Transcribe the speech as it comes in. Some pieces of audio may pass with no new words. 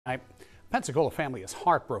Pensacola family is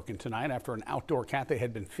heartbroken tonight after an outdoor cat they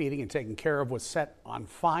had been feeding and taking care of was set on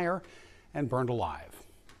fire and burned alive.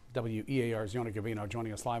 WEAR's Yona Gavino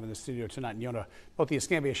joining us live in the studio tonight. And Yona, both the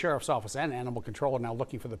Escambia Sheriff's Office and Animal Control are now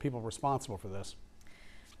looking for the people responsible for this.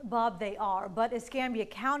 Bob, they are, but Escambia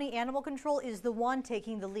County Animal Control is the one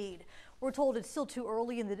taking the lead. We're told it's still too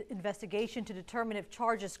early in the investigation to determine if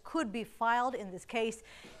charges could be filed in this case.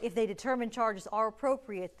 If they determine charges are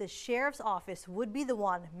appropriate, the sheriff's office would be the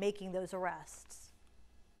one making those arrests.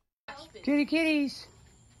 Kitties.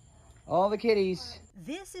 All the kitties.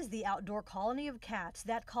 This is the outdoor colony of cats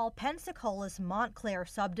that call Pensacola's Montclair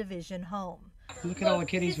subdivision home. Look at all the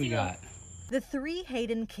kitties we got. The 3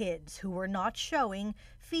 Hayden kids who were not showing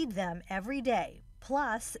feed them every day,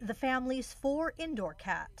 plus the family's 4 indoor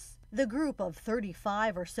cats. The group of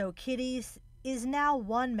 35 or so kitties is now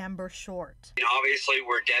 1 member short. Obviously,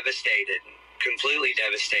 we're devastated, completely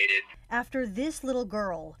devastated. After this little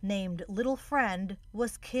girl, named Little Friend,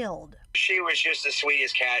 was killed. She was just the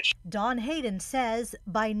sweetest cat. Don Hayden says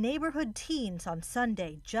by neighborhood teens on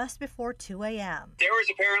Sunday just before 2 a.m. There was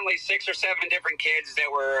apparently 6 or 7 different kids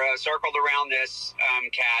that were circled around this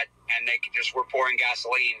cat, and they just were pouring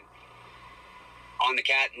gasoline on the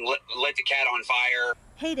cat and lit the cat on fire.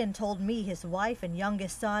 Hayden told me his wife and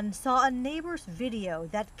youngest son saw a neighbor's video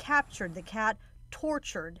that captured the cat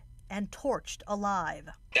tortured and torched alive.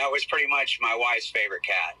 That was pretty much my wife's favorite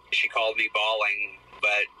cat. She called me bawling,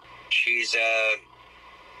 but she's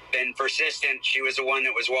been persistent. She was the one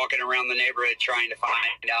that was walking around the neighborhood trying to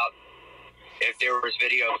find out if there was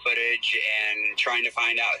video footage and trying to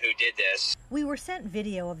find out who did this. We were sent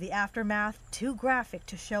video of the aftermath, too graphic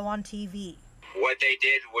to show on TV. What they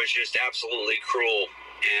did was just absolutely cruel,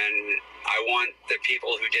 and I want the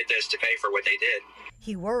people who did this to pay for what they did.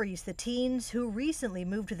 He worries the teens who recently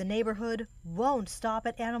moved to the neighborhood won't stop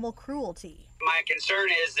at animal cruelty. My concern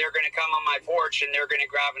is they're going to come on my porch and they're going to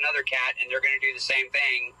grab another cat and they're going to do the same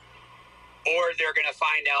thing. Or they're going to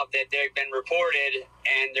find out that they've been reported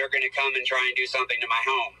and they're going to come and try and do something to my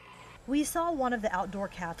home. We saw one of the outdoor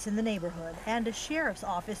cats in the neighborhood and a sheriff's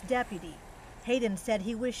office deputy. Hayden said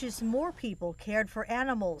he wishes more people cared for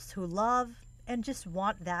animals who love and just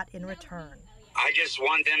want that in return. I just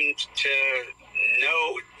want them to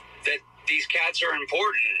know that these cats are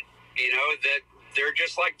important, you know, that they're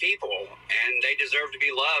just like people and they deserve to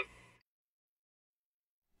be loved.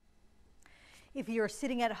 If you're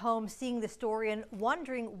sitting at home seeing the story and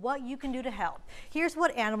wondering what you can do to help, here's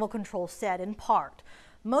what Animal Control said in part.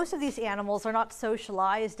 Most of these animals are not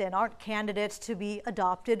socialized and aren't candidates to be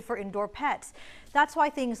adopted for indoor pets. That's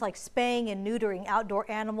why things like spaying and neutering outdoor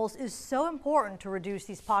animals is so important to reduce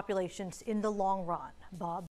these populations in the long run. Bob?